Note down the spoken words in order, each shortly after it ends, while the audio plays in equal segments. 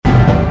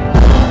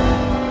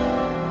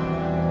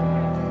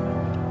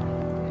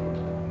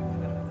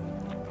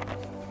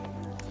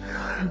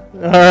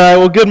All right,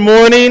 well, good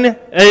morning. It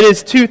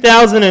is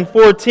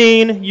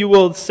 2014. You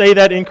will say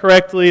that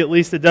incorrectly at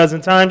least a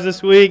dozen times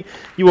this week.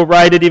 You will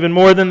write it even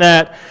more than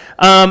that.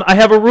 I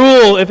have a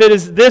rule. If it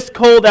is this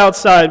cold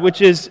outside,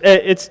 which is,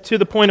 it's to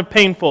the point of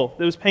painful.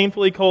 It was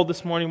painfully cold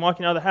this morning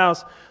walking out of the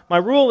house. My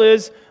rule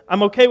is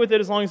I'm okay with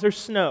it as long as there's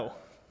snow.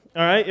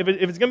 All right? If it's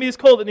going to be this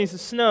cold, it needs to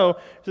snow.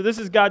 So this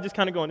is God just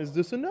kind of going, is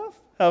this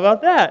enough? How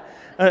about that?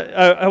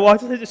 I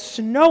walked in, it's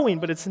snowing,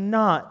 but it's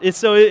not.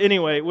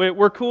 Anyway,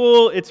 we're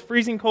cool. It's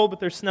freezing cold,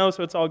 but there's snow,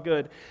 so it's all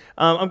good.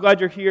 I'm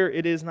glad you're here.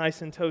 It is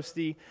nice and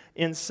toasty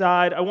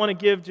inside. I want to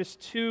give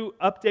just two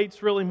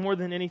updates, really, more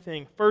than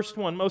anything. First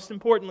one, most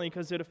importantly,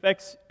 because it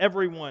affects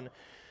everyone.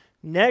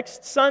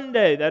 Next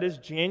Sunday, that is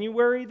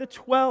January the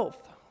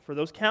 12th, for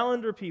those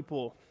calendar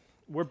people,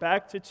 we're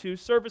back to 2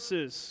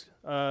 services.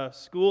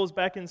 School is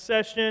back in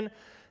session.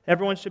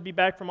 Everyone should be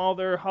back from all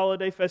their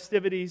holiday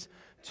festivities.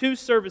 2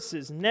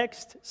 services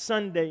next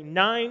Sunday,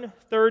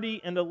 9:30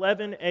 and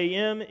 11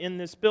 a.m. in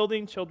this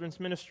building, children's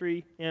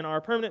ministry in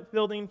our permanent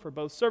building for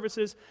both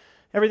services.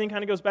 Everything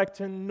kind of goes back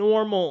to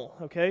normal,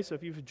 okay? So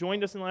if you've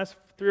joined us in the last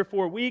 3 or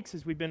 4 weeks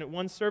as we've been at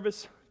 1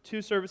 service,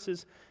 2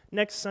 services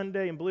next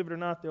Sunday, and believe it or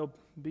not, there'll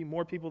be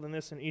more people than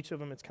this in each of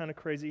them. It's kind of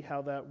crazy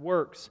how that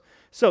works.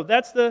 So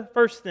that's the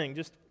first thing,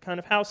 just kind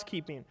of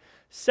housekeeping.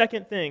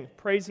 Second thing,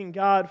 praising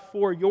God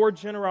for your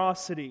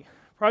generosity.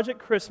 Project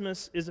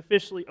Christmas is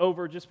officially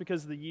over just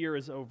because the year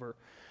is over.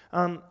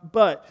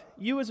 But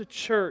you as a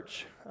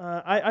church,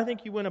 I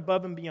think you went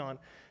above and beyond.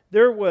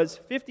 There was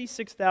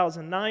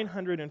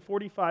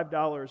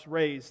 $56,945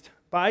 raised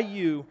by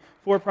you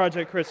for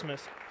Project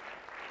Christmas.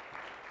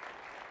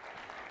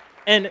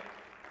 And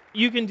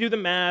you can do the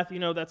math,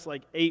 that's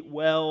like 8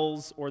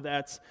 wells, or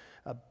that's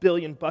 1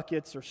 billion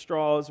buckets or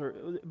straws.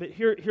 But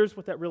here's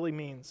what that really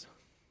means.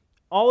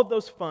 All of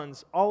those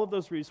funds, all of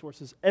those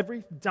resources,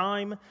 every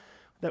dime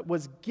that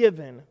was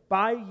given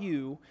by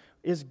you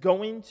is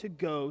going to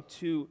go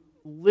to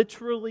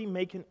literally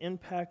make an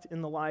impact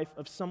in the life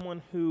of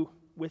someone who,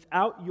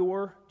 without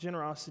your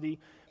generosity,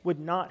 would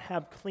not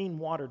have clean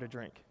water to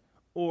drink,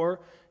 or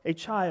a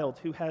child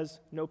who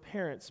has no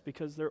parents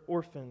because they're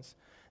orphans.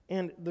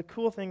 And the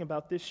cool thing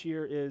about this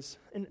year is,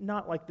 and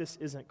not like this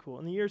isn't cool,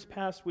 in the years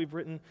past we've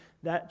written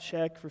that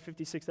check for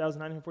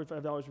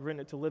 $56,945, we've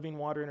written it to Living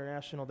Water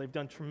International. They've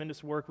done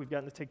tremendous work. We've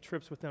gotten to take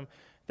trips with them.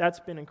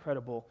 That's been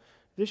incredible.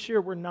 This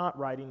year we're not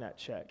writing that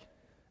check.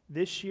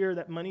 This year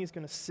that money is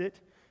going to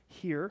sit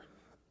here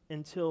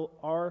until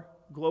our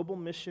global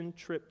mission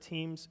trip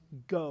teams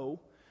go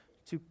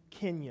to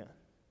Kenya,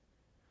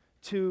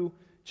 to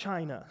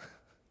China,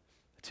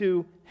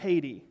 to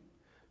Haiti,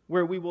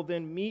 where we will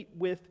then meet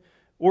with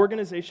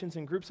organizations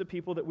and groups of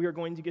people that we are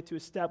going to get to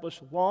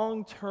establish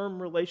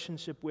long-term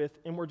relationship with,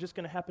 and we're just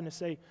going to happen to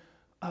say,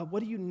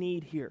 what do you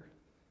need here?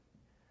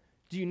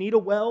 Do you need a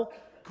well?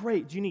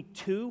 Great. Do you need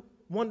 2?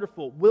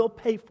 Wonderful. We'll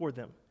pay for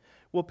them.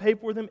 We'll pay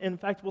for them. In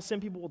fact, we'll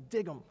send people, we'll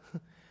dig them.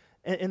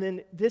 and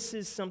then this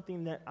is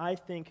something that I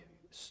think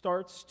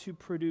starts to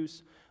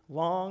produce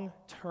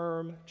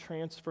long-term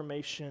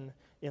transformation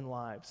in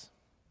lives.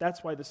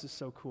 That's why this is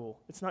so cool.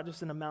 It's not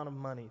just an amount of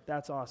money.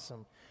 That's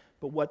awesome.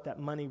 But what that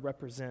money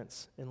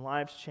represents in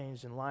lives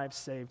changed and lives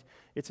saved,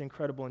 it's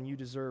incredible, and you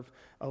deserve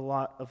a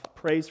lot of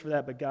praise for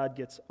that, but God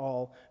gets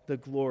all the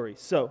glory.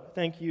 So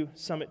thank you,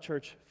 Summit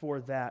Church,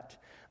 for that.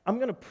 I'm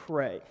going to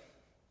pray,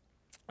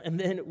 and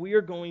then we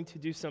are going to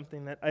do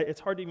something that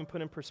it's hard to even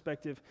put in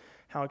perspective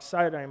how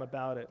excited I am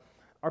about it.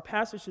 Our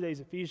passage today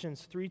is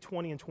Ephesians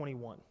 3:20 and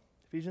 21.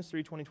 Ephesians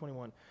 3:20,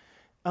 21.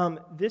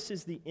 This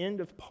is the end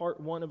of part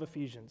 1 of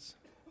Ephesians.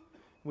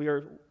 We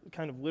are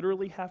kind of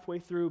literally halfway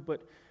through,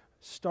 but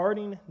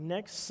starting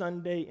next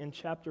Sunday in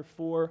chapter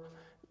 4,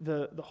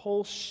 the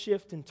whole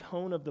shift in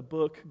tone of the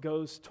book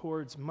goes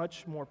towards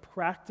much more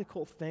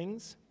practical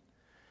things.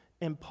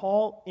 And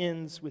Paul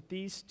ends with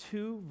these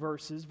 2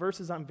 verses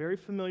I'm very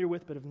familiar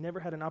with but have never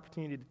had an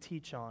opportunity to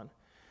teach on.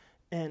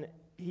 And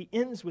he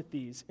ends with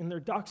these in their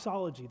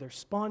doxology, their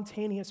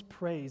spontaneous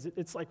praise.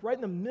 It's like right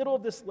in the middle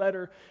of this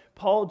letter,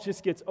 Paul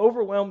just gets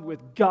overwhelmed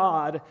with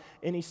God,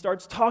 and he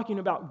starts talking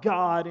about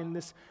God in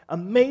this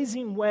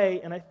amazing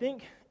way. And I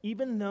think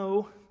even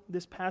though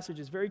this passage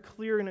is very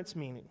clear in its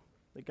meaning,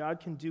 that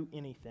God can do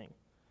anything,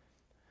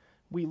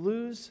 we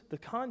lose the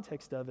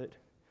context of it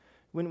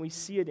when we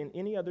see it in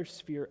any other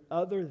sphere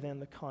other than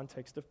the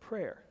context of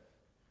prayer.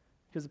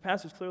 Because the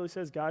passage clearly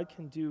says God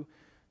can do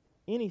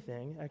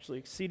anything, actually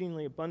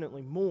exceedingly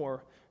abundantly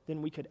more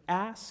than we could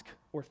ask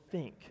or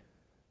think.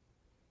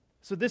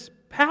 So this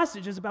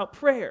passage is about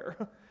prayer.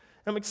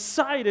 I'm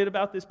excited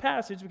about this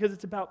passage because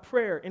it's about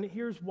prayer, and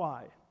here's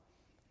why.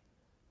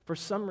 For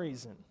some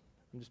reason,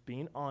 I'm just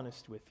being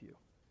honest with you,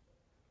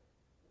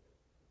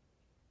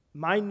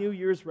 my New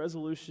Year's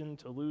resolution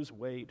to lose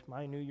weight,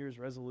 my New Year's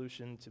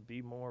resolution to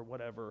be more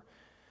whatever,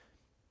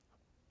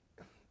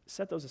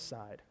 set those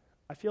aside.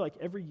 I feel like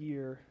every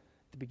year,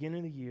 at the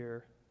beginning of the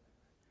year,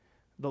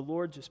 the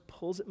Lord just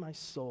pulls at my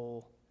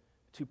soul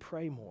to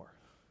pray more.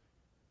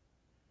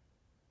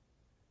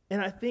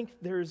 And I think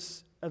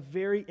there's a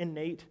very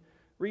innate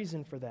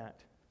reason for that.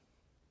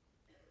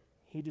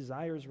 He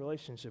desires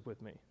relationship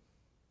with me.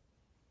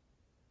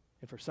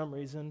 And for some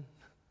reason,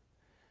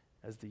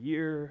 as the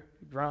year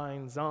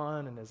grinds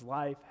on and as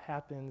life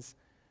happens,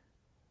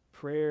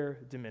 prayer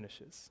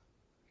diminishes.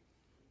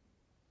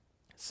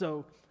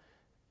 So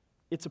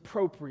it's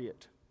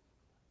appropriate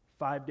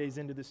 5 days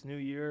into this new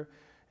year,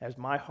 as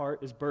my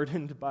heart is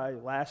burdened by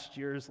last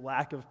year's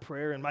lack of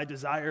prayer and my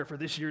desire for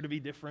this year to be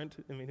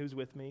different. I mean, who's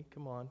with me?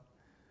 Come on.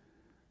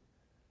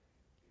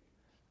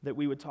 That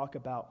we would talk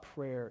about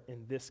prayer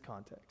in this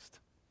context.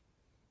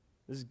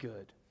 This is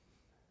good.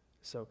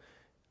 So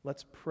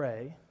let's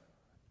pray,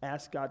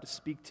 ask God to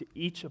speak to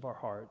each of our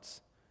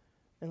hearts,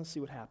 and let's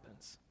see what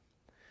happens.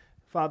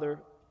 Father,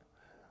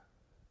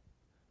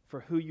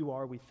 for who you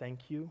are, we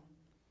thank you.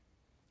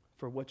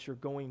 For what you're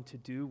going to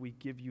do, we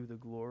give you the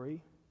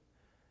glory.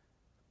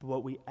 But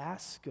what we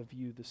ask of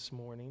you this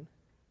morning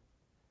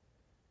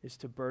is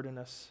to burden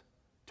us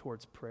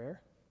towards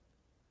prayer,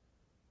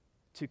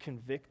 to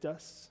convict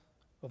us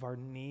of our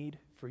need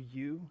for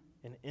you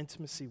and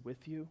intimacy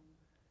with you,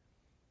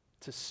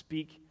 to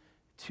speak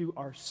to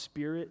our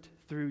spirit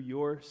through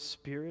your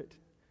Spirit,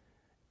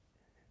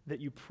 that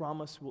you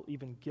promise will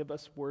even give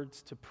us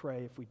words to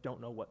pray if we don't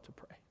know what to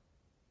pray.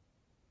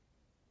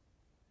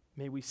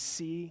 May we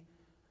see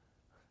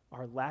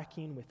our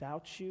lacking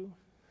without you.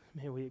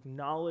 May we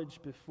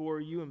acknowledge before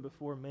you and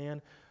before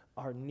man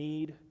our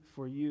need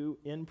for you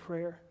in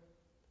prayer.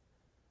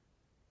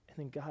 And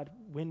then, God,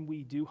 when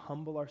we do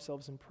humble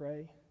ourselves and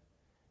pray,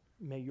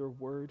 may your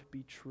word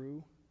be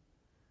true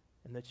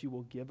and that you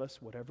will give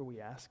us whatever we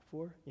ask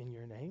for in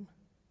your name.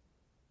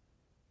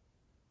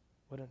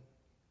 What an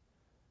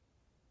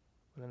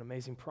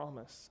amazing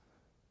promise.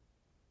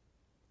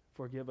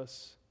 Forgive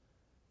us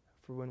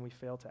for when we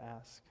fail to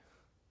ask.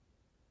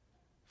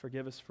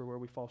 Forgive us for where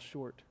we fall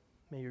short.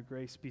 May your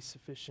grace be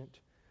sufficient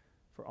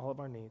for all of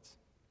our needs.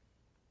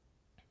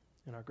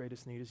 And our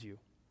greatest need is you.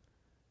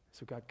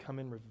 So God, come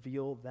and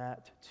reveal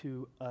that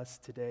to us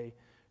today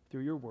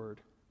through your word.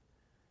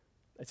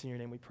 That's in your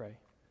name we pray.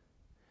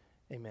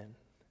 Amen.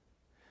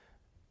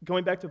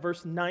 Going back to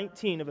verse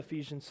 19 of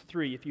Ephesians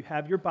 3, if you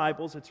have your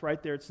Bibles, it's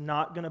right there. It's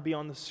not going to be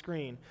on the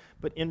screen.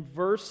 But in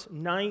verse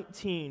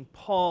 19,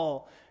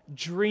 Paul,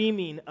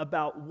 dreaming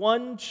about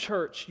one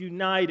church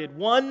united,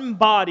 one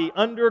body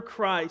under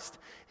Christ,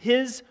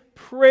 his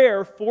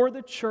prayer for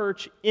the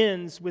church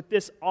ends with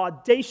this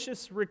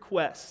audacious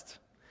request.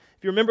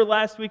 If you remember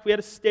last week, we had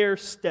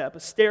a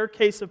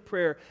staircase of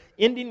prayer,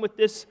 ending with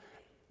this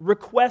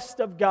request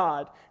of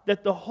God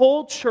that the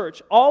whole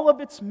church, all of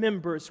its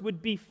members, would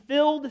be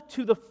filled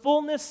to the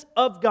fullness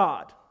of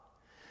God.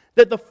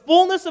 That the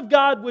fullness of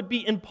God would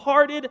be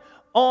imparted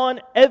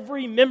on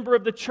every member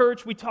of the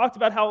church. We talked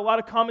about how a lot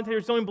of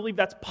commentators don't even believe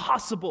that's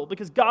possible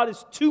because God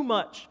is too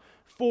much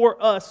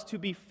for us to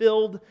be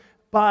filled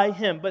by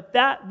Him. But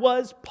that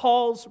was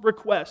Paul's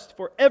request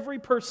for every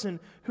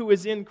person who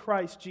is in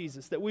Christ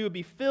Jesus, that we would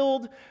be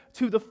filled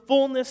to the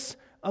fullness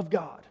of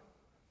God.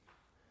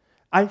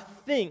 I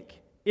think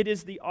it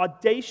is the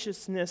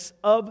audaciousness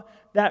of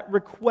that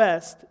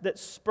request that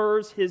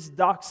spurs his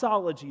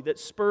doxology, that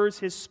spurs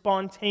his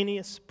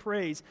spontaneous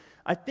praise.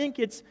 I think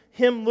it's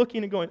him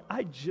looking and going,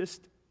 I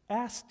just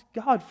asked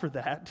God for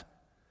that,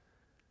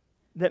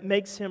 that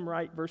makes him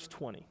write verse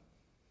 20.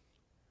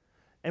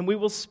 And we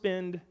will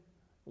spend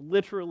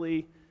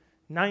literally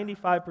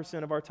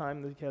 95% of our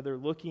time together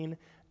looking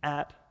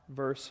at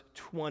verse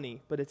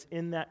 20. But it's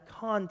in that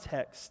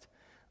context,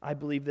 I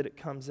believe, that it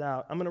comes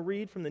out. I'm going to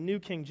read from the New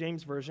King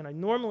James Version. I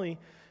normally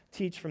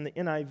teach from the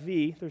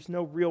NIV. There's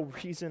no real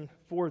reason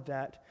for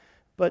that.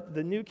 But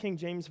the New King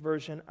James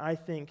Version, I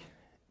think,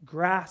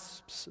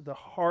 grasps the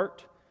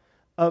heart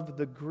of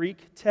the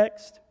Greek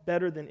text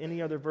better than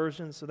any other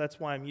version, so that's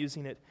why I'm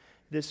using it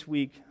this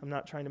week. I'm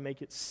not trying to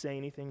make it say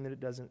anything that it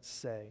doesn't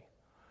say.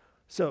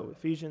 So,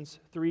 Ephesians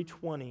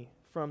 3:20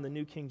 from the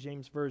New King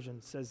James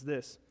Version says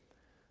this,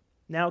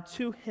 Now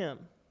to Him,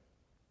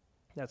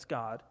 that's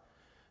God,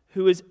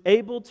 who is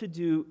able to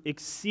do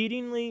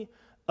exceedingly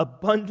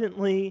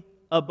abundantly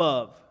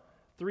above.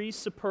 3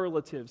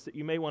 superlatives that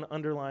you may want to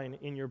underline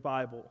in your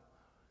Bible.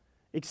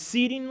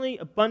 Exceedingly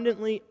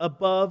abundantly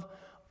above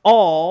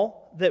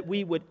all that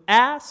we would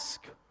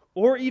ask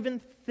or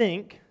even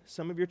think.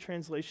 Some of your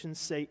translations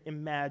say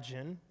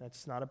imagine.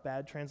 That's not a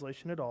bad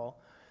translation at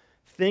all.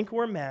 Think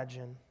or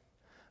imagine,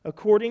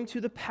 according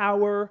to the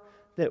power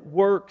that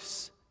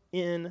works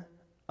in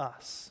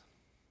us.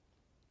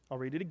 I'll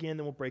read it again,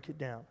 then we'll break it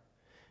down.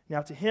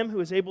 Now to Him who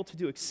is able to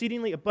do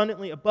exceedingly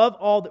abundantly above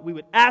all that we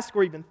would ask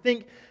or even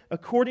think,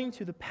 according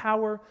to the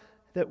power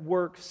that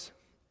works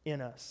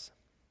in us.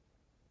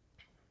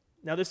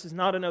 Now this is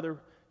not another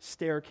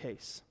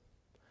staircase,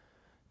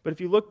 but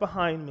if you look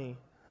behind me,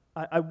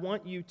 I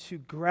want you to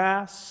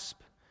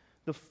grasp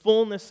the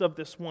fullness of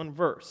this one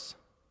verse.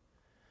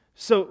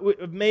 So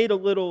we've made a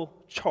little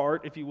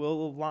chart, if you will, a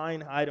little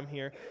line item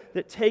here,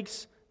 that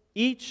takes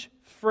each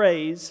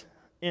phrase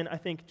and I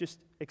think just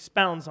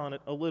expounds on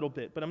it a little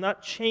bit. But I'm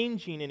not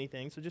changing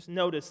anything, so just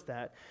notice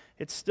that.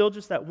 It's still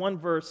just that one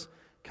verse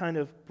kind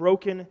of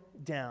broken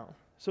down.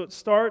 So it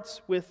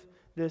starts with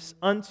this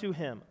unto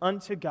Him,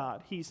 unto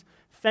God. He's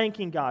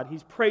thanking God.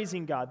 He's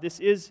praising God. This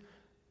is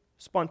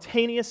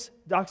spontaneous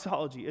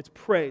doxology. It's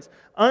praise.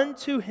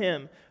 Unto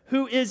Him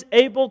who is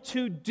able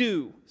to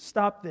do.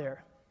 Stop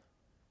there.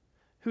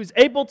 Who's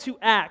able to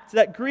act.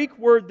 That Greek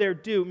word there,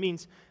 do,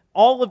 means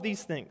all of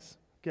these things.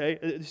 Okay,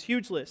 it's a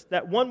huge list.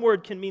 That one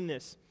word can mean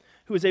this.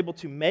 Who is able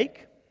to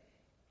make,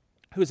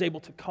 who is able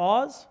to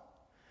cause,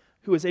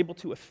 who is able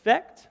to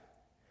effect,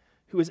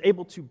 who is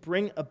able to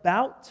bring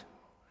about,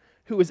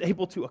 who is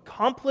able to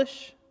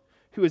accomplish,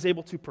 who is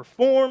able to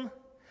perform,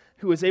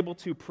 who is able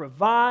to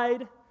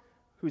provide,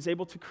 who is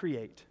able to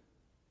create.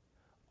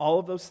 All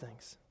of those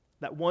things.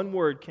 That one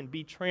word can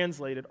be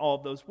translated all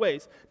of those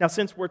ways. Now,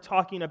 since we're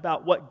talking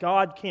about what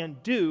God can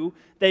do,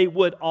 they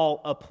would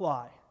all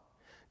apply.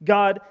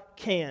 God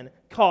can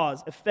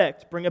cause,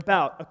 effect, bring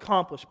about,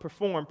 accomplish,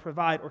 perform,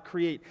 provide, or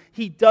create.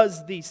 He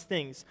does these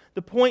things.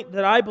 The point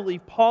that I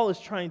believe Paul is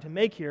trying to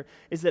make here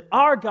is that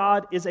our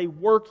God is a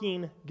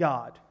working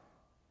God.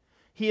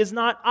 He is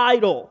not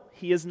idle.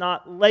 He is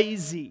not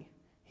lazy.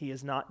 He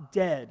is not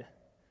dead.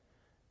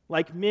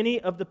 Like many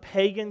of the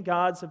pagan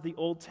gods of the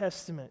Old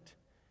Testament,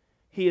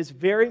 He is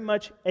very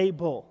much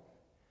able.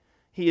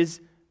 He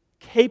is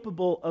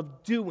capable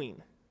of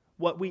doing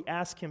what we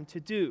ask Him to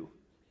do.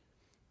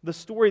 The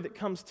story that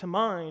comes to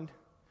mind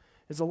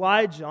is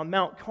Elijah on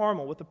Mount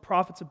Carmel with the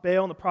prophets of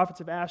Baal and the prophets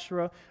of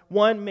Asherah.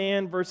 1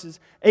 man versus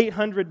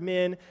 800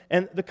 men.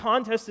 And the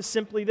contest is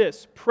simply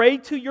this. Pray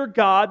to your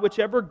God,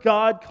 whichever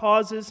God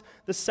causes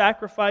the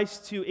sacrifice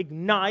to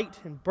ignite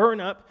and burn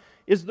up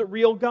is the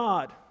real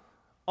God.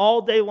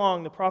 All day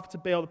long, the prophets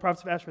of Baal, the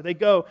prophets of Asherah, they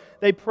go,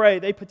 they pray,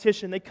 they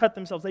petition, they cut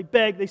themselves, they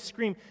beg, they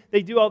scream,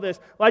 they do all this.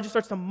 Elijah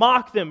starts to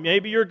mock them.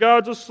 Maybe your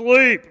God's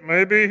asleep.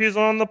 Maybe He's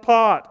on the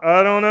pot.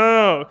 I don't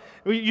know.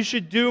 You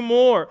should do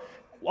more.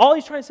 All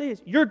he's trying to say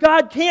is, your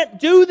God can't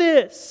do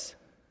this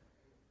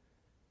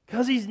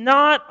because He's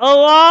not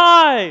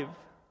alive.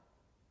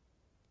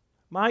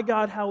 My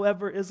God,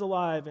 however, is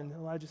alive. And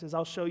Elijah says,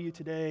 I'll show you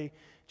today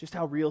just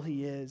how real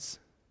He is.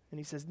 And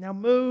he says, now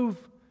move.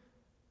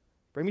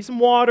 Bring me some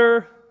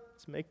water.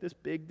 Let's make this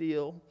big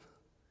deal.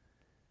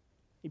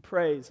 He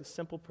prays a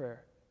simple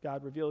prayer.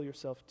 God, reveal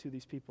yourself to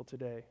these people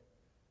today.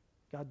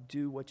 God,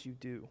 do what you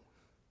do.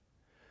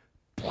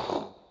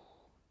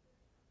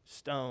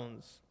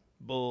 Stones,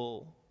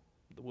 bull,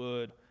 the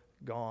wood,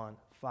 gone.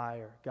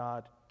 Fire.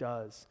 God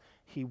does.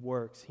 He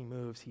works. He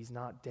moves. He's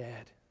not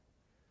dead.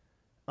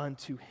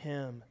 Unto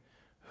Him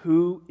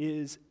who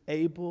is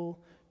able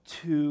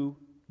to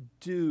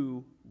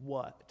do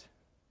what?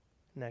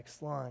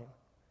 Next line.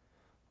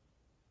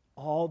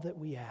 All that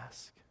we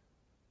ask.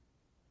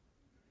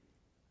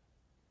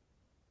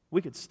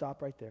 We could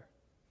stop right there.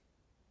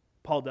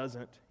 Paul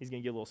doesn't. He's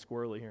going to get a little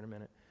squirrely here in a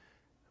minute.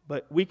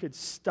 But we could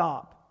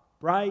stop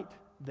right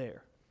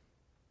there.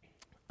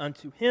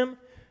 Unto Him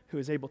who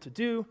is able to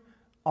do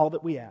all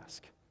that we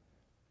ask.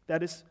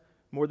 That is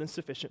more than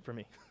sufficient for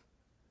me.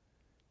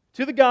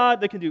 To the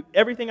God that can do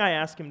everything I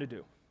ask Him to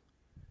do.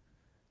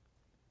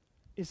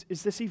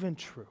 Is this even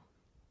true?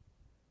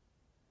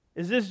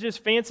 Is this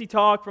just fancy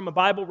talk from a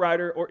Bible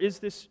writer, or is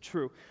this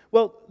true?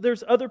 Well,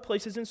 there's other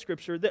places in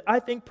Scripture that I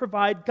think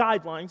provide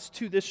guidelines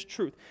to this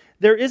truth.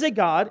 There is a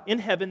God in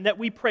heaven that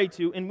we pray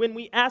to, and when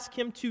we ask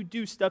Him to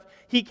do stuff,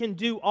 He can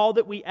do all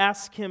that we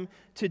ask Him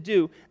to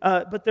do.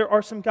 But there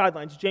are some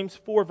guidelines. James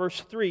 4,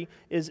 verse 3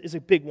 is a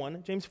big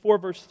one. James 4,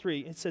 verse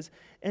 3, it says,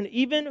 and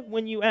even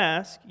when you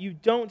ask, you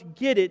don't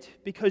get it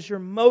because your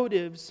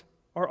motives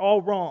are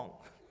all wrong.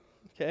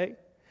 Okay?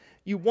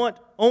 You want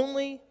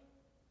only...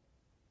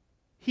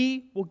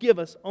 He will give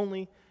us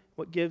only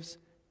what gives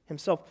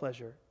Himself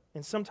pleasure.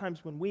 And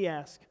sometimes when we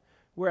ask,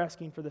 we're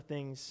asking for the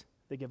things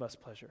that give us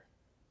pleasure.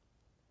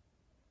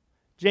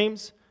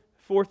 James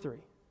 4:3,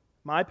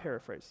 my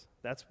paraphrase,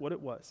 that's what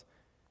it was.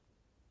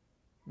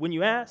 When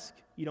you ask,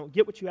 you don't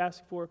get what you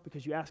ask for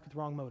because you ask with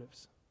wrong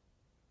motives.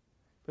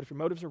 But if your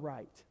motives are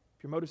right,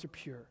 if your motives are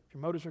pure, if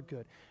your motives are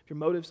good, if your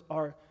motives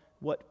are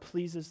what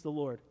pleases the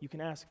Lord, you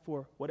can ask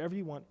for whatever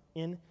you want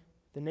in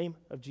the name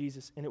of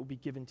Jesus, and it will be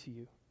given to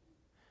you.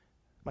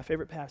 My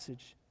favorite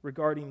passage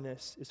regarding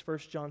this is 1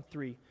 John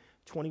 3,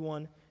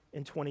 21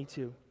 and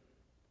 22.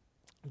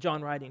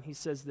 John writing, he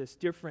says this,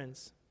 dear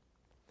friends,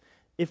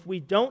 if we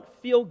don't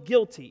feel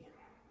guilty,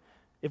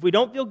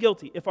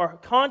 if our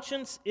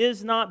conscience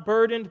is not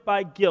burdened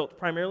by guilt,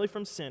 primarily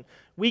from sin,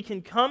 we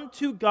can come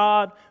to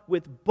God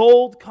with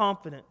bold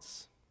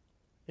confidence.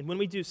 And when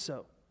we do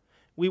so,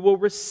 we will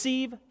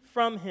receive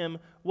from Him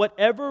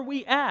whatever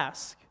we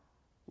ask.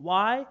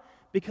 Why?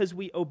 Because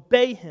we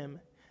obey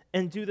Him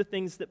and do the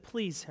things that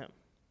please Him.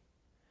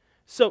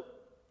 So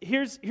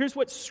here's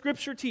what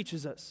Scripture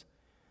teaches us.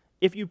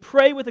 If you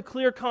pray with a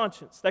clear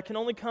conscience, that can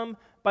only come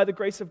by the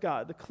grace of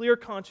God. The clear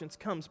conscience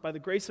comes by the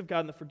grace of God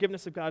and the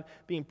forgiveness of God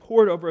being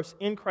poured over us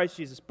in Christ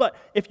Jesus. But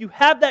if you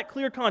have that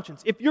clear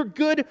conscience, if you're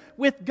good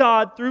with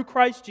God through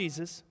Christ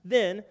Jesus,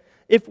 then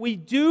if we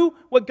do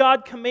what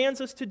God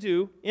commands us to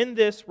do in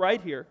this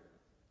right here,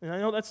 And I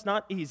know that's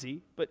not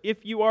easy, but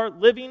if you are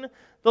living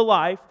the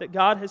life that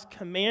God has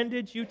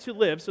commanded you to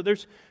live, so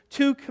there's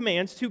two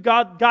commands, two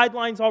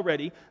guidelines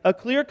already, a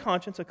clear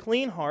conscience, a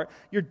clean heart.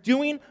 You're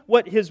doing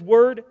what His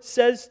Word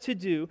says to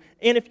do.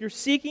 And if you're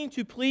seeking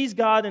to please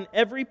God in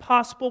every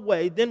possible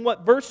way, then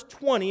what verse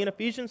 20 in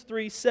Ephesians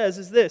 3 says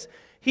is this: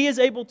 He is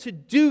able to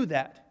do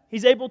that.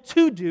 He's able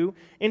to do,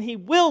 and He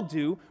will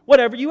do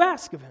whatever you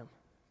ask of Him.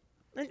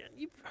 And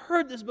you've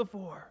heard this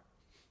before.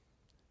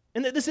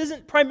 And that this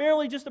isn't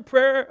primarily just a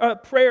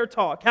prayer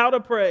talk, how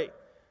to pray.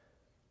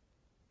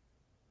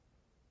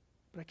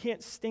 But I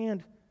can't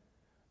stand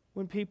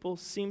when people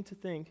seem to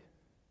think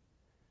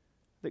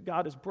that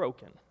God is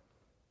broken,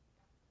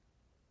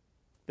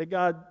 that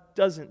God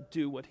doesn't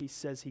do what He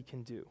says He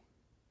can do.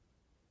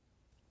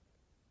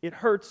 It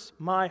hurts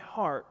my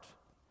heart,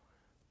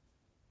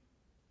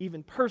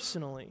 even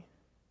personally,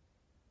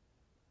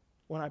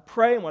 when I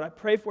pray and what I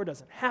pray for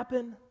doesn't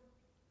happen.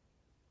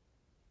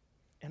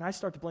 And I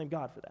start to blame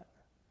God for that.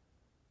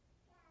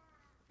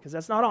 Because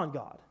that's not on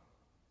God.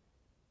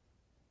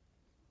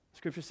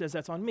 Scripture says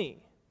that's on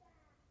me.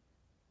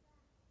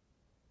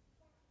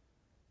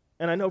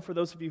 And I know for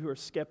those of you who are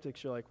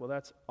skeptics, you're like, well,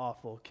 that's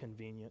awful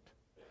convenient.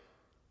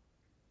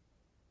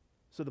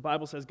 So the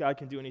Bible says God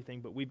can do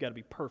anything, but we've got to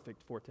be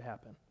perfect for it to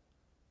happen.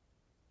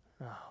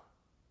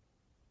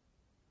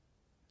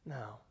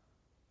 No.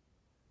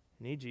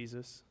 You need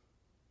Jesus.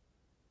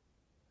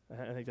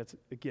 I think that's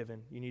a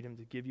given. You need Him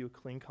to give you a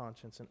clean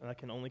conscience, and that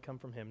can only come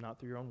from Him, not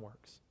through your own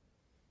works.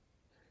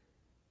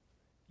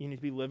 You need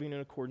to be living in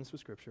accordance with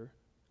Scripture,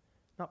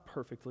 not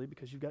perfectly,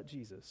 because you've got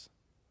Jesus.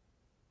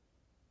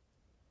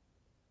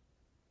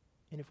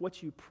 And if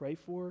what you pray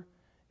for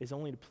is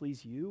only to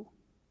please you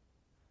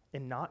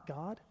and not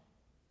God,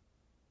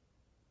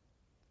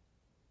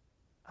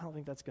 I don't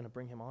think that's going to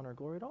bring Him honor or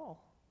glory at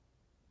all.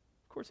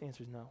 Of course the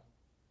answer is no.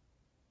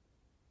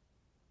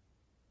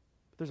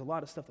 But there's a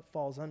lot of stuff that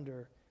falls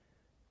under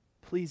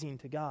pleasing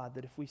to God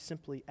that if we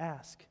simply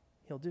ask,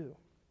 He'll do.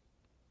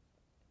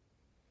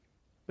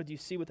 But do you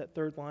see what that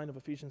third line of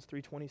Ephesians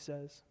 3:20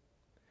 says?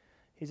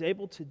 He's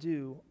able to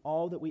do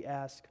all that we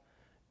ask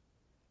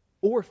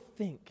or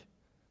think.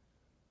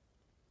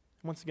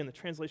 Once again, the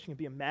translation can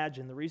be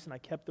imagine. The reason I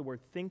kept the word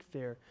think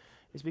there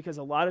is because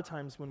a lot of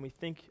times when we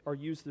think or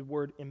use the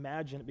word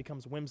imagine, it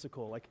becomes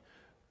whimsical. Like,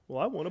 well,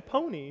 I want a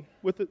pony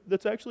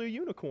that's actually a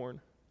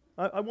unicorn.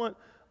 I've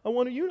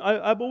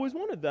always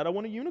wanted that. I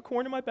want a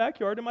unicorn in my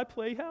backyard in my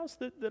playhouse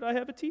that I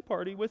have a tea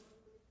party with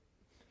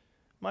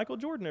Michael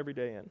Jordan every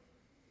day in.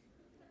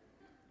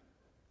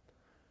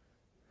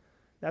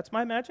 That's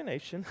my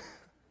imagination.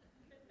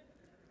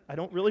 I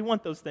don't really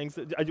want those things.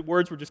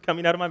 Words were just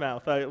coming out of my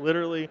mouth. I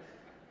literally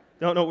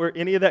don't know where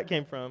any of that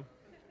came from.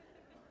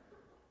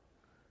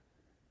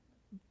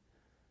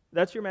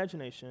 That's your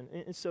imagination.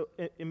 And so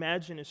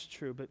imagine is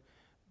true, but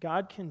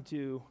God can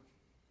do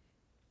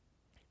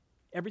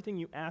everything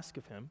you ask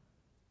of Him.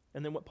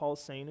 And then what Paul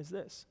is saying is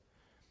this: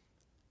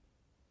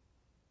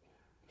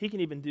 He can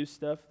even do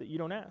stuff that you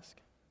don't ask.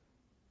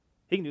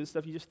 He can do the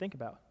stuff you just think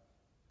about.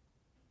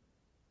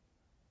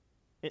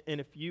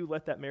 And if you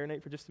let that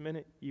marinate for just a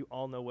minute, you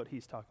all know what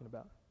he's talking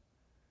about.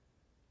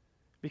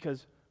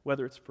 Because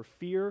whether it's for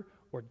fear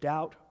or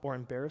doubt or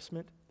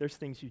embarrassment, there's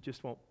things you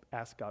just won't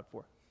ask God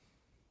for.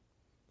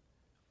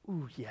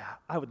 Ooh, yeah,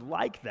 I would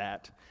like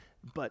that,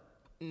 but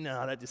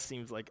no, that just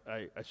seems like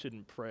I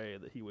shouldn't pray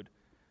that He would,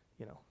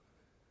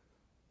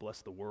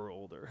 bless the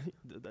world, or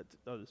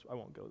I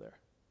won't go there.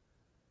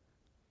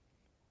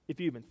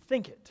 If you even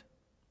think it,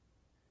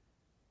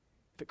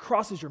 if it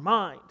crosses your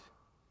mind,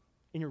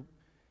 in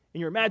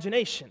your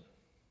imagination,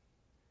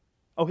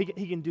 he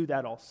can do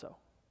that also.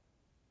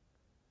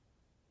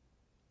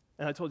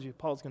 And I told you,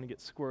 Paul's going to get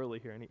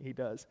squirrely here, and he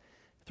does.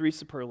 Three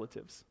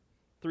superlatives.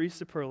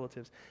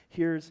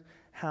 Here's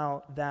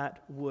how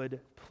that would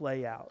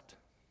play out.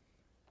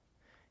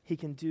 He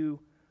can do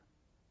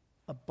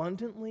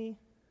abundantly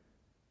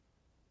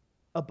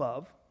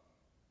above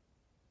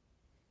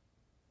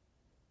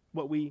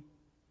what we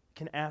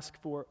can ask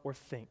for or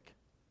think.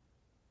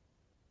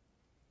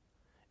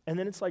 And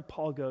then it's like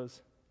Paul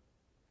goes,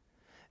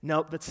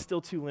 nope, that's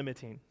still too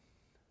limiting.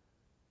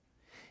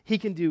 He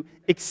can do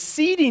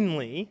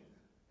exceedingly,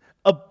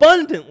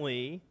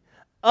 abundantly,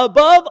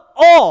 above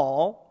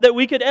all that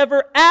we could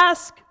ever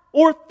ask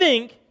or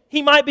think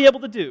He might be able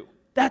to do.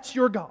 That's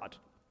your God.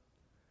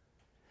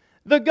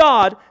 The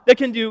God that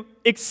can do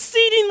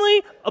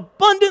exceedingly,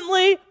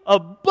 abundantly,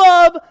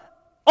 above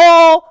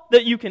all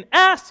that you can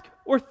ask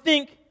or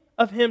think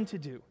of Him to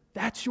do.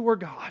 That's your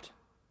God.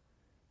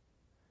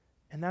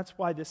 And that's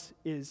why this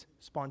is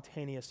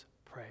spontaneous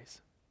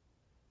praise.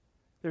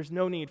 There's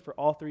no need for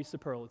all three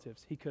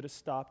superlatives. He could have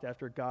stopped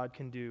after God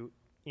can do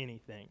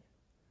anything.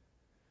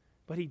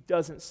 But He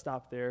doesn't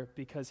stop there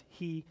because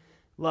He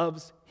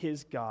loves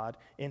His God,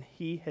 and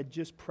He had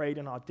just prayed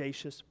an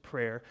audacious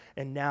prayer,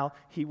 and now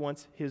He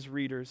wants His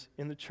readers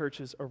in the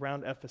churches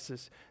around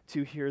Ephesus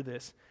to hear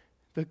this.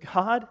 The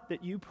God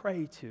that you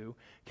pray to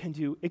can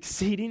do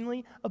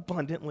exceedingly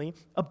abundantly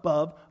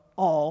above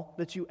all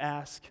that you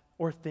ask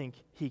or think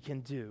he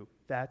can do.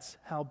 That's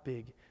how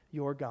big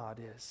your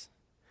God is.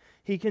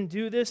 He can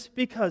do this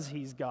because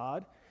he's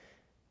God.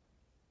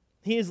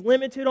 He is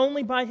limited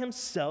only by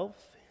himself.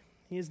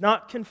 He is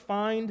not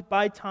confined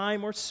by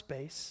time or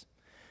space.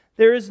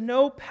 There is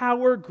no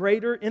power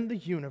greater in the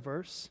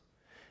universe.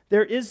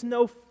 There is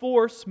no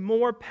force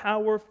more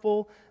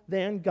powerful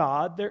than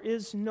God. There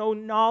is no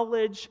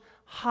knowledge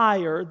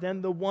higher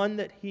than the one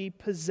that he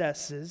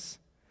possesses.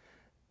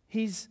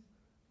 He's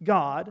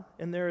God,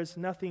 and there is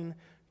nothing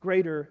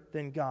greater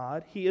than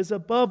God. He is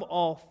above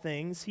all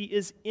things. He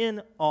is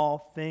in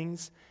all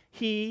things.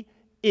 He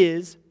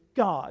is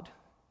God.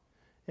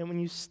 And when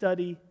you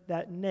study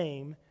that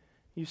name,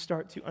 you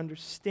start to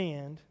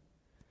understand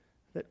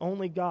that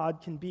only God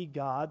can be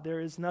God.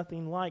 There is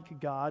nothing like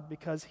God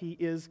because he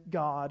is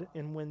God.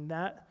 And when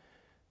that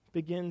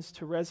begins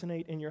to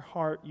resonate in your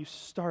heart, you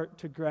start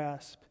to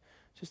grasp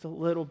just a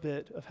little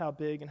bit of how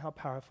big and how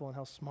powerful and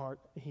how smart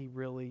he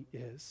really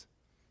is.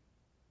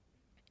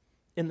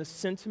 In the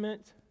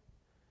sentiment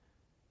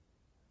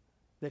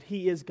that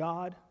he is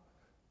God,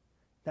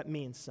 that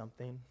means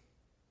something.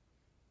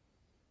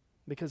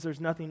 Because there's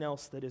nothing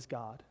else that is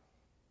God.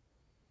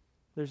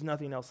 There's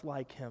nothing else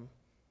like him.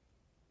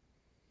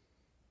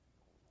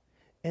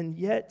 And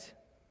yet,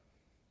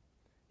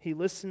 he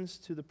listens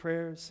to the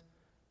prayers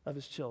of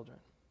his children.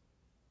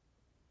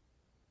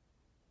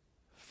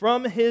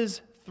 From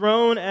his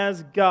throne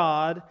as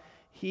God,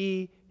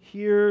 he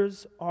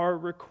hears our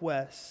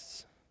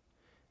requests.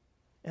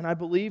 And I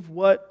believe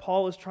what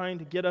Paul is trying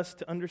to get us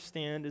to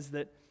understand is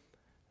that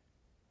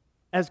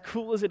as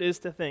cool as it is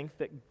to think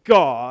that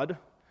God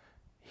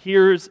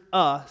hears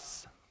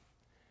us,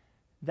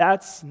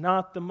 that's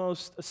not the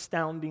most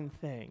astounding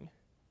thing.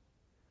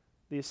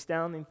 The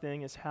astounding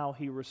thing is how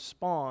he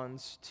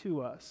responds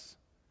to us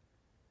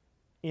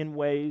in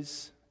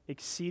ways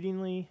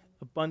exceedingly,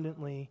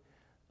 abundantly,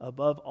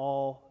 above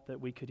all that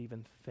we could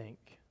even think.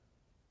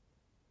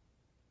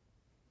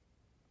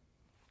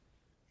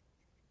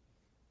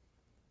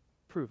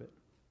 Prove it.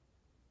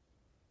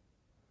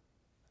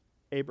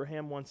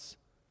 Abraham wants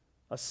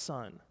a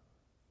son.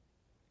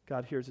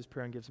 God hears his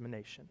prayer and gives him a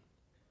nation.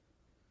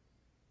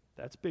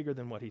 That's bigger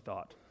than what he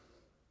thought.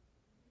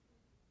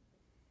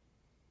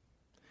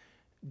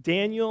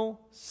 Daniel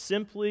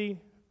simply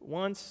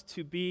wants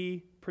to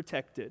be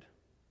protected.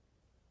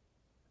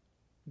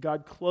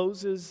 God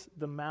closes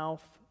the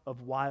mouth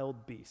of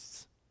wild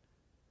beasts.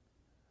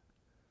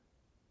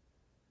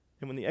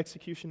 And when the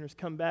executioners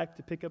come back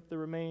to pick up the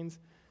remains,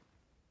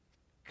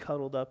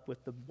 cuddled up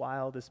with the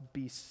wildest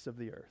beasts of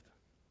the earth.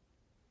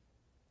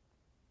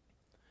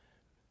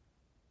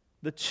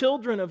 The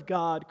children of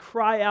God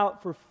cry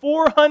out for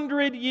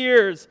 400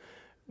 years,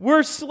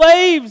 we're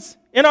slaves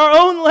in our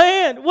own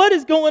land. What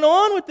is going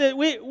on with it?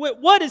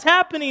 What is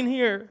happening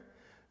here?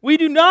 We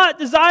do not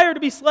desire to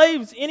be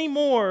slaves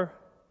anymore.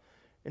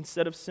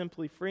 Instead of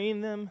simply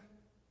freeing them,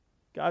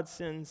 God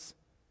sends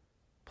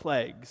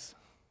plagues.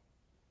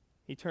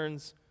 He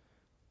turns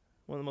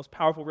one of the most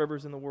powerful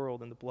rivers in the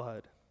world into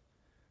blood.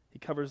 He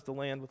covers the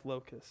land with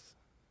locusts.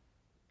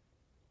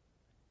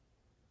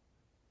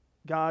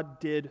 God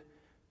did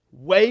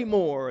way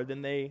more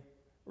than they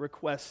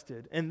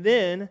requested. And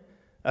then,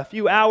 a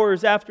few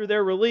hours after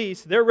their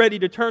release, they're ready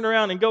to turn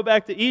around and go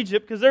back to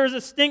Egypt because there's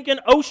a stinking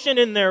ocean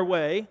in their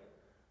way.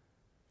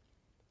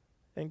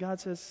 And God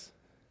says,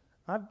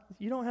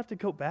 you don't have to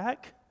go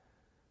back.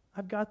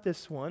 I've got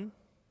this one.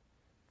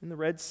 And the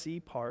Red Sea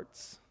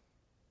parts.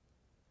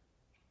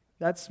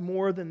 That's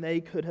more than they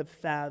could have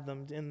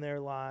fathomed in their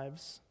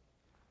lives.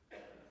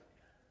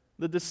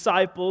 The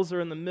disciples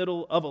are in the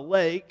middle of a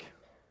lake.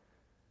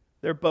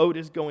 Their boat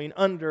is going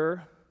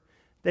under.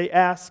 They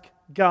ask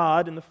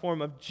God in the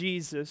form of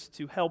Jesus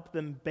to help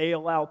them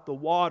bail out the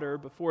water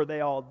before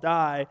they all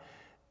die.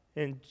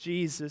 And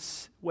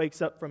Jesus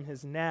wakes up from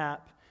his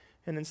nap,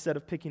 and instead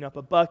of picking up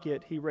a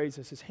bucket, he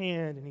raises his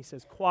hand and he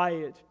says,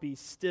 "Quiet, be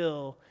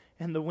still,"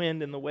 and the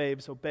wind and the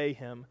waves obey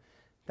him.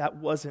 That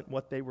wasn't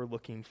what they were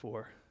looking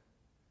for.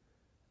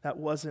 That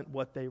wasn't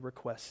what they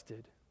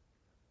requested.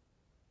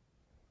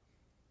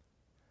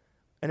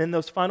 And in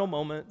those final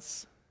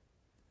moments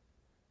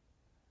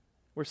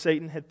where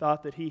Satan had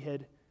thought that he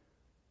had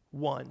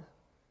won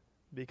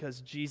because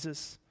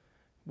Jesus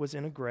was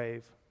in a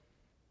grave,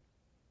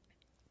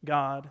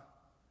 God,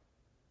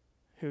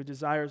 who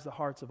desires the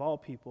hearts of all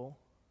people,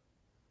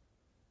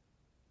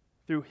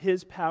 through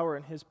his power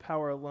and his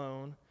power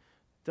alone,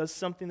 does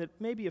something that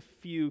maybe a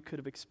few could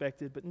have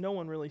expected, but no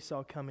one really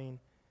saw coming.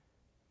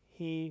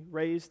 He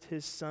raised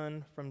his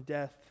son from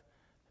death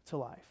to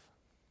life.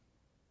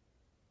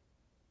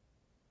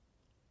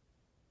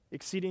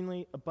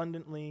 Exceedingly,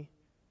 abundantly,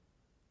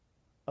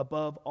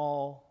 above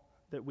all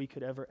that we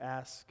could ever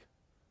ask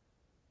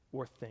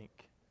or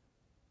think.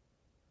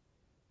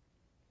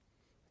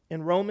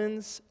 In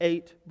Romans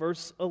 8,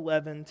 verse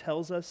 11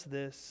 tells us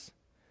this,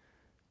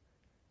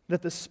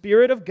 that the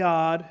Spirit of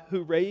God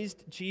who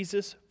raised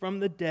Jesus from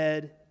the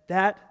dead,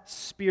 that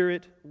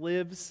Spirit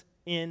lives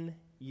in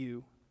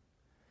you.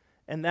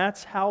 And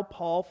that's how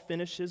Paul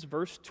finishes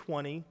verse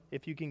 20,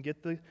 if you can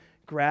get the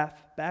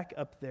graph back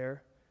up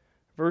there.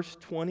 Verse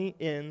 20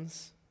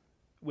 ends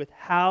with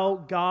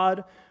how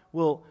God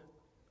will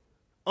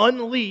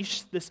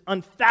unleash this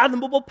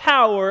unfathomable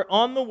power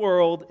on the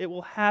world. It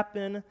will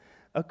happen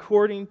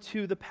according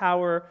to the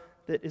power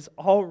that is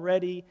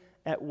already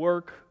at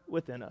work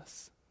within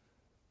us.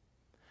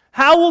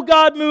 How will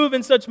God move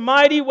in such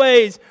mighty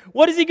ways?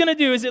 What is He going to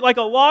do? Is it like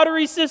a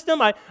lottery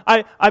system?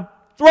 I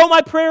throw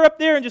my prayer up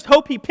there and just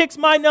hope He picks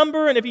my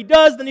number, and if He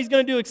does, then He's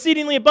going to do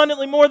exceedingly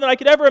abundantly more than I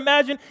could ever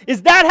imagine.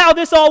 Is that how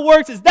this all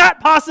works? Is that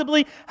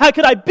possibly, how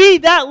could I be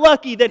that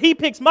lucky that He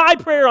picks my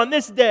prayer on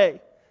this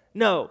day?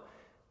 No.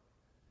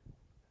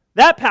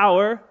 That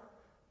power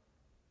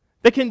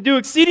that can do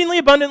exceedingly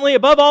abundantly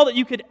above all that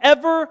you could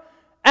ever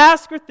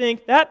ask or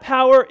think, that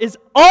power is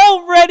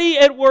already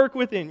at work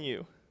within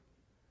you.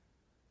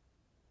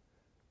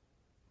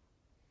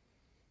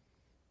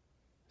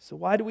 So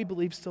why do we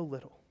believe so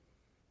little?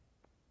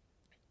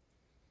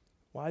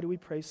 Why do we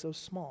pray so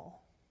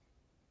small?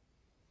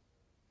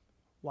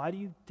 Why do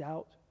you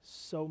doubt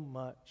so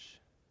much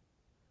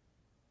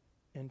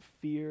and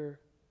fear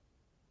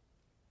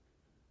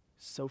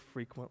so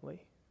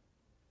frequently?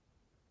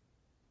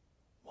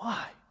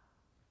 Why?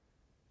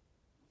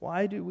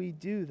 Why do we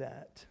do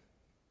that?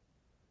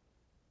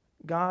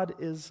 God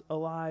is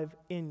alive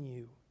in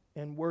you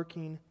and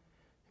working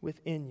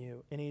within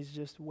you, and He's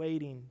just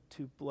waiting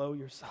to blow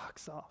your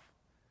socks off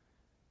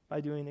by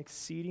doing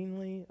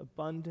exceedingly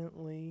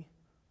abundantly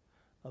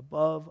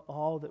above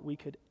all that we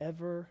could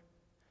ever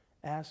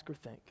ask or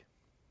think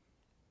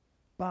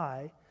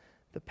by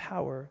the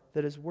power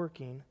that is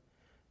working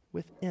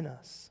within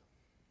us.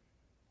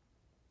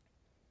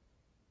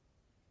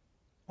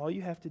 All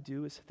you have to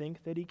do is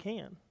think that He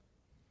can.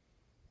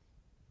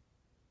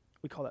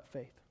 We call that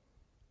faith.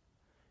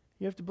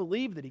 You have to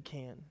believe that He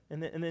can.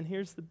 And then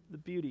here's the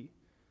beauty.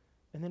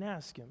 And then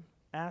ask Him.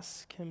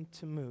 Ask Him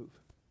to move.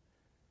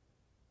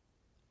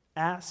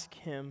 Ask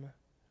Him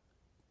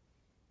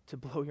to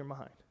blow your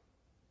mind.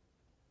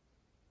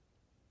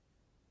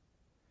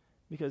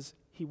 Because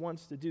He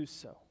wants to do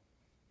so.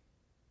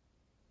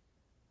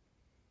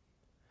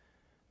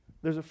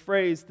 There's a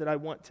phrase that I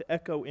want to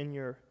echo in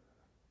your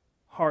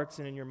hearts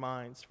and in your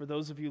minds. For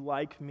those of you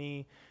like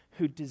me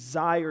who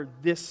desire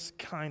this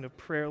kind of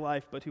prayer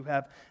life, but who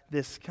have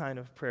this kind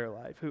of prayer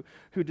life,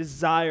 who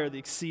desire the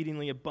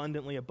exceedingly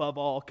abundantly above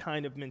all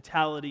kind of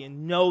mentality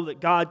and know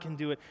that God can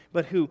do it,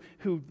 but who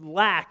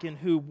lack and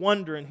who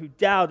wonder and who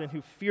doubt and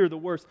who fear the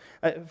worst.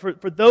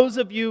 For those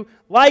of you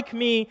like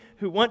me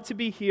who want to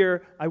be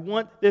here, I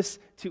want this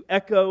to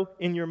echo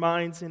in your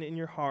minds and in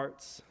your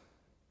hearts.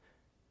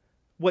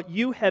 What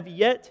you have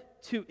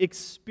yet to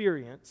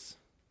experience,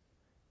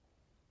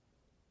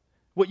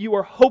 what you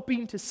are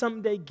hoping to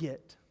someday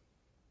get,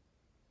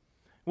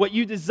 what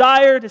you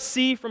desire to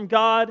see from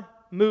God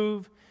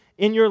move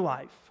in your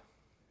life,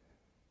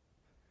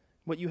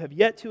 what you have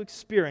yet to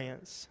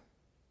experience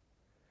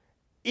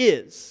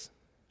is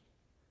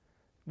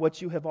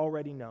what you have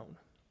already known.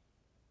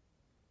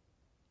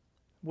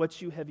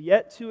 What you have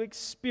yet to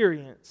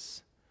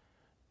experience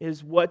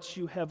is what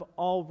you have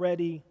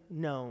already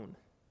known.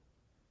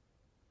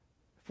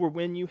 For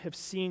when you have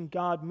seen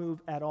God move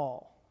at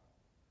all,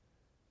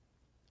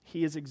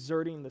 He is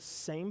exerting the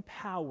same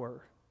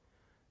power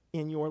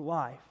in your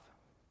life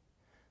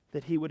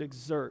that He would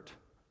exert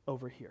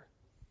over here.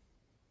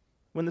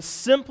 When the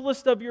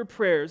simplest of your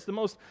prayers, the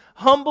most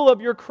humble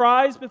of your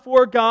cries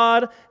before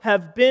God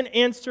have been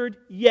answered,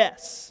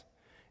 yes.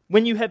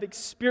 When you have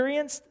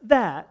experienced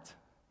that,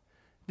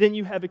 then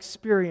you have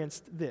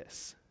experienced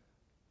this.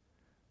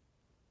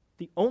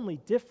 The only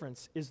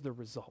difference is the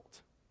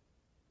result.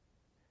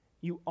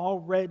 You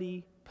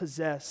already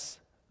possess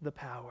the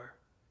power.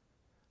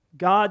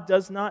 God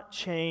does not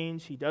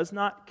change. He does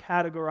not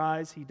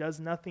categorize. He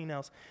does nothing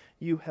else.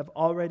 You have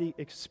already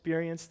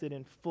experienced it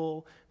in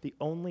full. The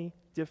only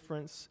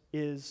difference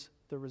is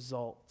the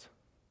result.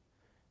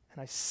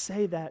 And I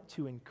say that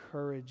to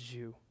encourage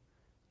you,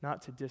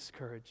 not to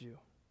discourage you.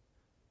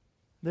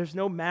 There's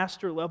no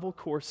master level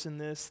course in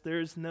this.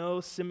 There's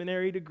no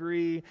seminary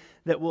degree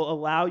that will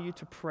allow you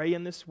to pray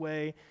in this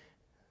way.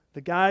 The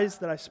guys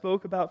that I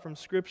spoke about from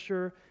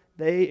Scripture,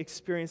 they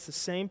experienced the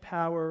same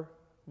power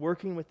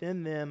working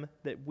within them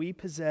that we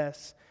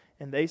possess,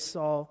 and they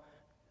saw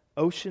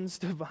oceans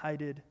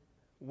divided,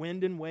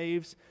 wind and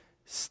waves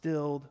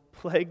stilled,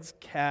 plagues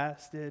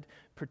casted,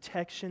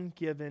 protection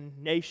given,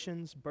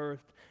 nations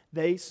birthed.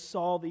 They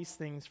saw these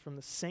things from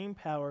the same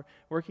power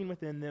working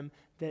within them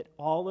that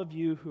all of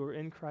you who are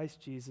in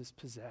Christ Jesus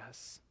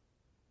possess.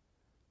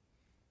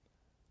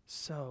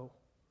 So,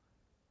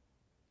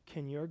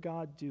 can your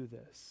God do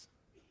this?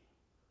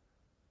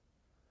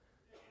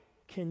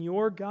 Can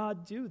your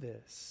God do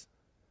this?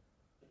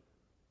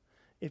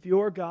 If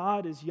your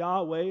God is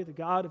Yahweh, the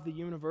God of the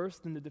universe,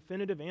 then the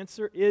definitive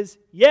answer is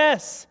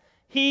yes,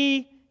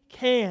 He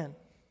can.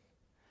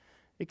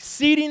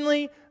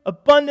 Exceedingly,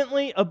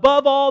 abundantly,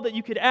 above all that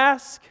you could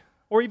ask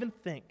or even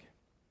think.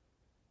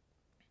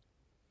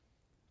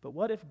 But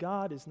what if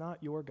God is not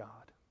your God?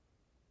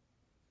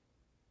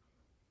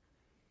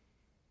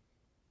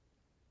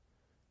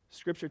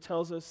 Scripture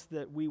tells us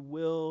that we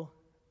will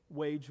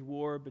wage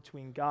war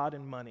between God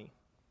and money.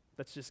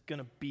 That's just going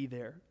to be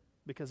there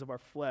because of our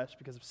flesh,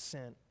 because of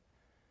sin.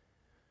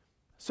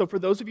 So for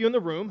those of you in the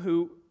room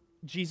who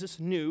Jesus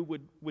knew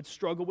would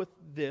struggle with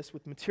this,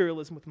 with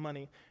materialism, with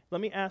money,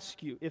 let me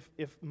ask you,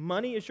 if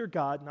money is your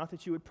God, not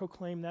that you would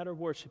proclaim that or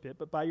worship it,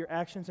 but by your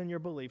actions and your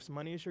beliefs,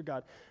 money is your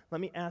God, let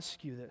me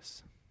ask you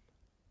this.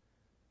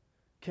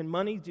 Can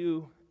money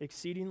do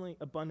exceedingly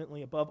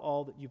abundantly above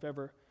all that you've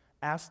ever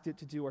asked it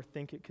to do or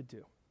think it could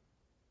do?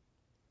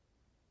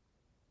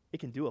 It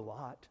can do a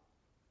lot.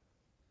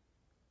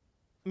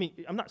 I mean,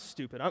 I'm not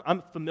stupid.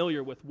 I'm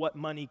familiar with what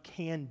money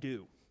can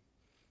do.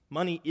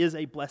 Money is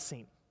a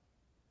blessing.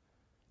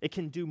 It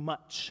can do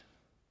much.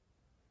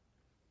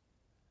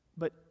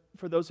 But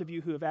for those of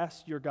you who have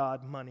asked your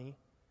God money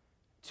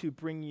to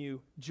bring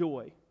you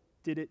joy,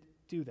 did it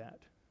do that?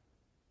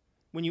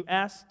 When you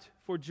asked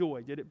for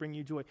joy, did it bring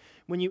you joy?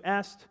 When you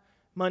asked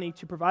money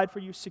to provide for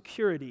you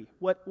security,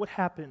 what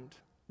happened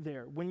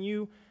there? When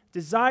you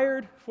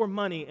desired for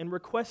money and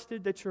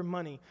requested that your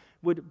money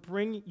would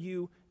bring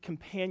you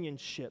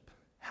companionship,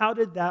 how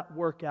did that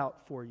work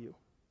out for you?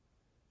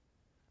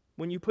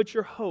 When you put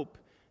your hope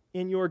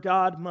in your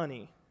God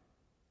money,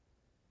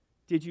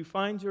 did you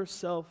find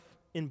yourself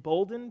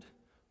emboldened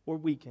or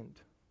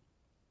weakened?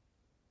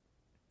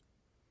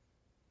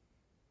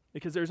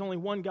 Because there's only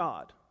one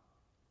God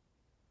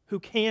who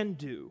can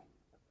do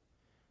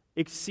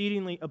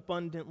exceedingly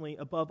abundantly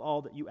above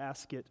all that you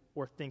ask it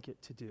or think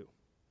it to do.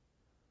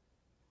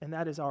 And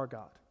that is our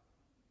God.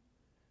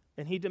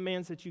 And He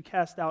demands that you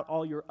cast out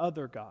all your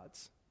other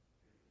gods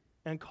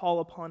and call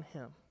upon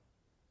Him.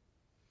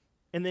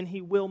 And then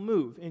He will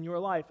move in your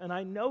life. And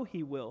I know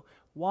He will.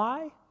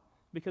 Why?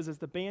 Because as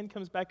the band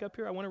comes back up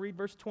here, I want to read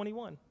verse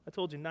 21. I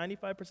told you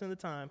 95% of the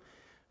time.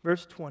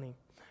 Verse 20.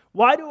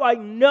 Why do I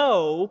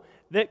know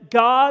that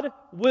God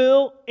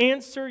will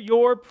answer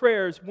your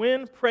prayers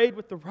when prayed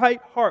with the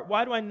right heart?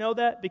 Why do I know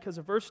that? Because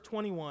of verse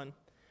 21.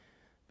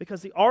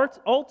 Because the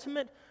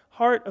ultimate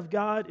heart of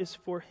God is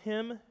for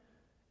Him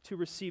to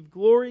receive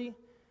glory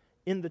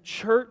in the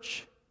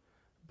church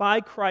by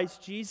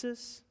Christ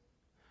Jesus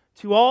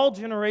to all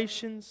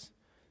generations,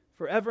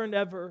 forever and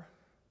ever.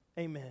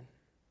 Amen.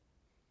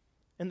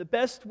 And the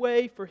best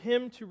way for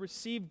Him to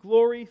receive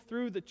glory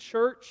through the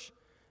church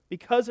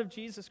because of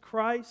Jesus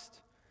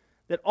Christ,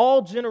 that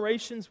all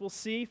generations will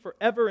see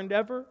forever and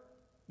ever,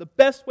 the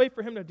best way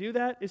for Him to do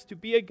that is to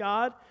be a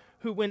God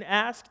who, when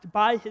asked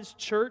by His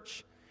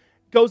church,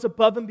 goes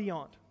above and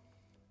beyond.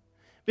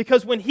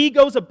 Because when He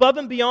goes above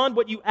and beyond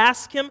what you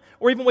ask Him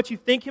or even what you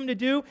think Him to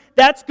do,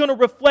 that's going to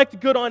reflect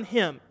good on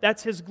Him.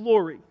 That's His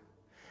glory.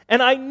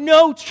 And I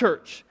know,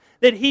 church,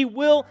 that He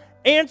will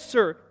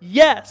answer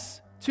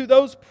yes to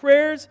those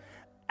prayers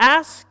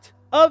asked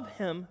of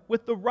Him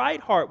with the right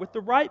heart, with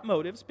the right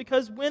motives,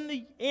 because when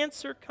the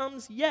answer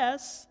comes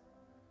yes,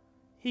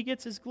 He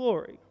gets His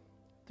glory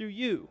through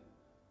you,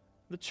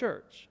 the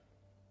church.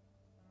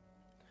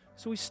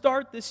 So we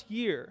start this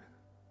year.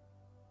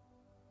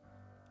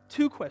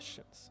 2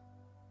 questions.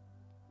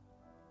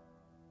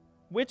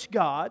 Which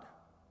God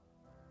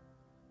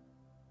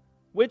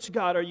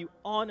are you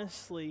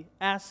honestly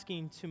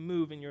asking to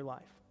move in your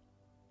life?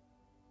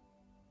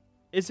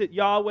 Is it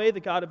Yahweh, the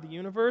God of the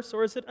universe,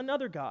 or is it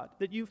another God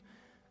that you've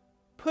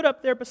put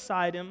up there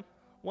beside Him,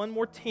 one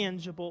more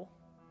tangible?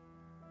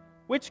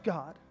 Which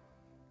God?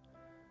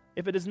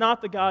 If it is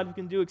not the God who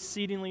can do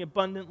exceedingly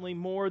abundantly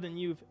more than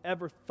you've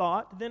ever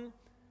thought, then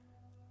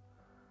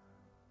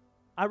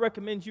I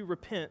recommend you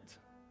repent.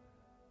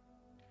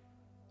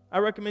 I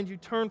recommend you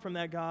turn from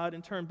that God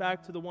and turn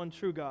back to the one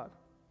true God.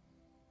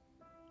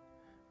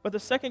 But the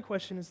second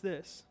question is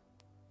this.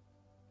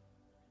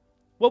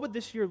 What would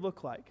this year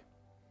look like?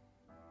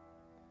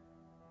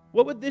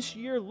 What would this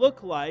year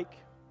look like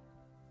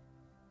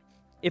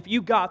if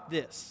you got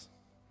this?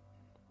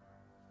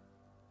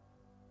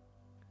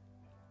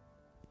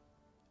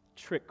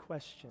 Trick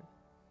question.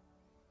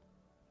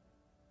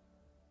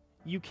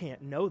 You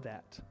can't know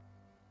that.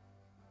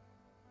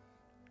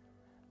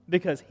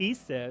 Because He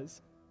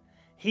says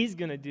He's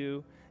going to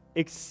do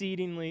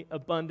exceedingly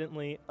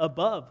abundantly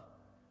above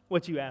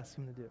what you ask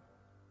Him to do.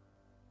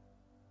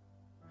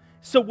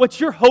 So what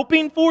you're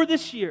hoping for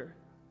this year,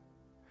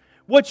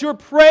 what you're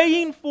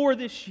praying for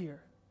this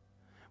year,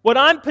 what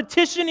I'm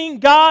petitioning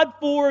God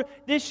for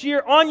this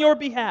year on your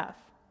behalf,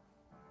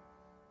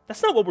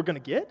 that's not what we're going to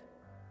get.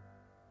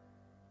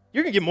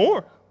 You're going to get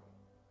more.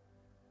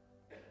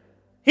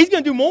 He's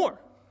going to do more.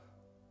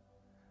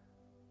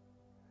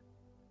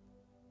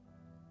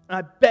 And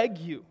I beg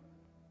you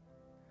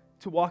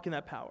to walk in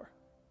that power.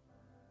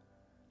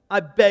 I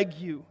beg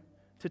you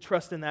to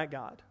trust in that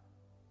God.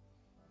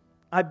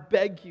 I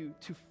beg you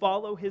to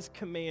follow His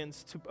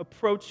commands, to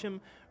approach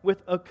Him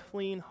with a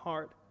clean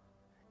heart,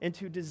 and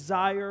to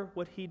desire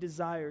what He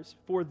desires.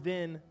 For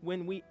then,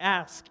 when we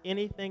ask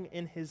anything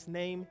in His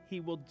name,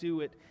 He will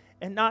do it.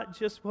 And not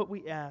just what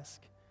we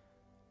ask.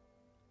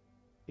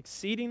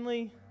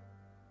 Exceedingly,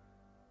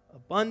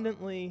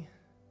 abundantly,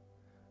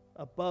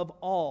 above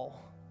all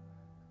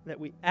that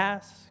we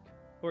ask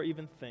or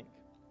even think.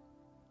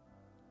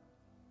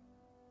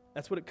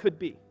 That's what it could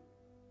be.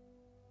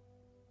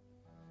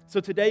 So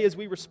today, as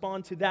we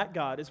respond to that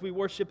God, as we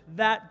worship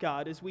that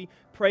God, as we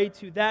pray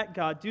to that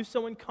God, do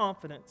so in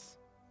confidence.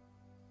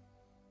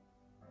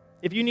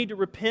 If you need to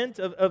repent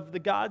of the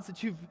gods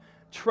that you've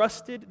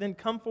trusted, then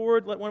come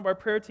forward. Let one of our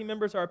prayer team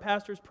members or our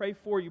pastors pray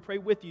for you, pray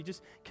with you.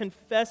 Just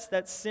confess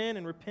that sin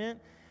and repent.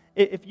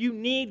 If you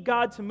need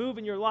God to move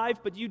in your life,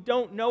 but you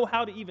don't know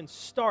how to even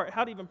start,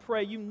 how to even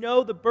pray, you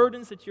know the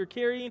burdens that you're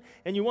carrying,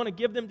 and you want to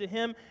give them to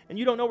Him, and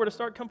you don't know where to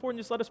start, come forward and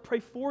just let us pray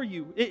for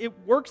you. It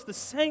works the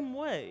same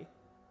way.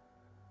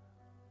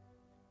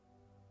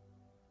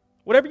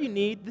 Whatever you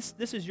need,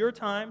 this is your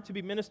time to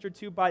be ministered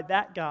to by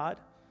that God.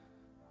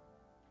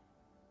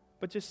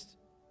 But just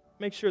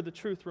make sure the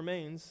truth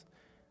remains.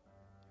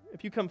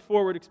 If you come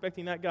forward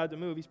expecting that God to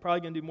move, He's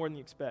probably going to do more than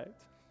you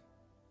expect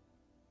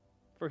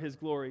for His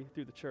glory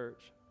through the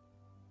church.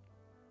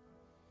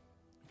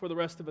 For the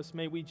rest of us,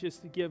 may we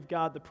just give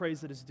God the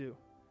praise that is due.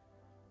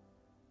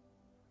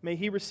 May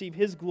He receive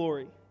His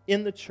glory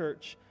in the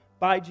church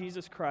by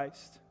Jesus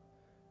Christ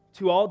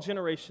to all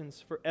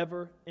generations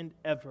forever and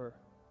ever.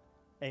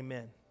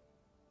 Amen.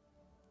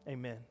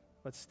 Amen.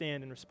 Let's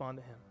stand and respond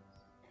to Him.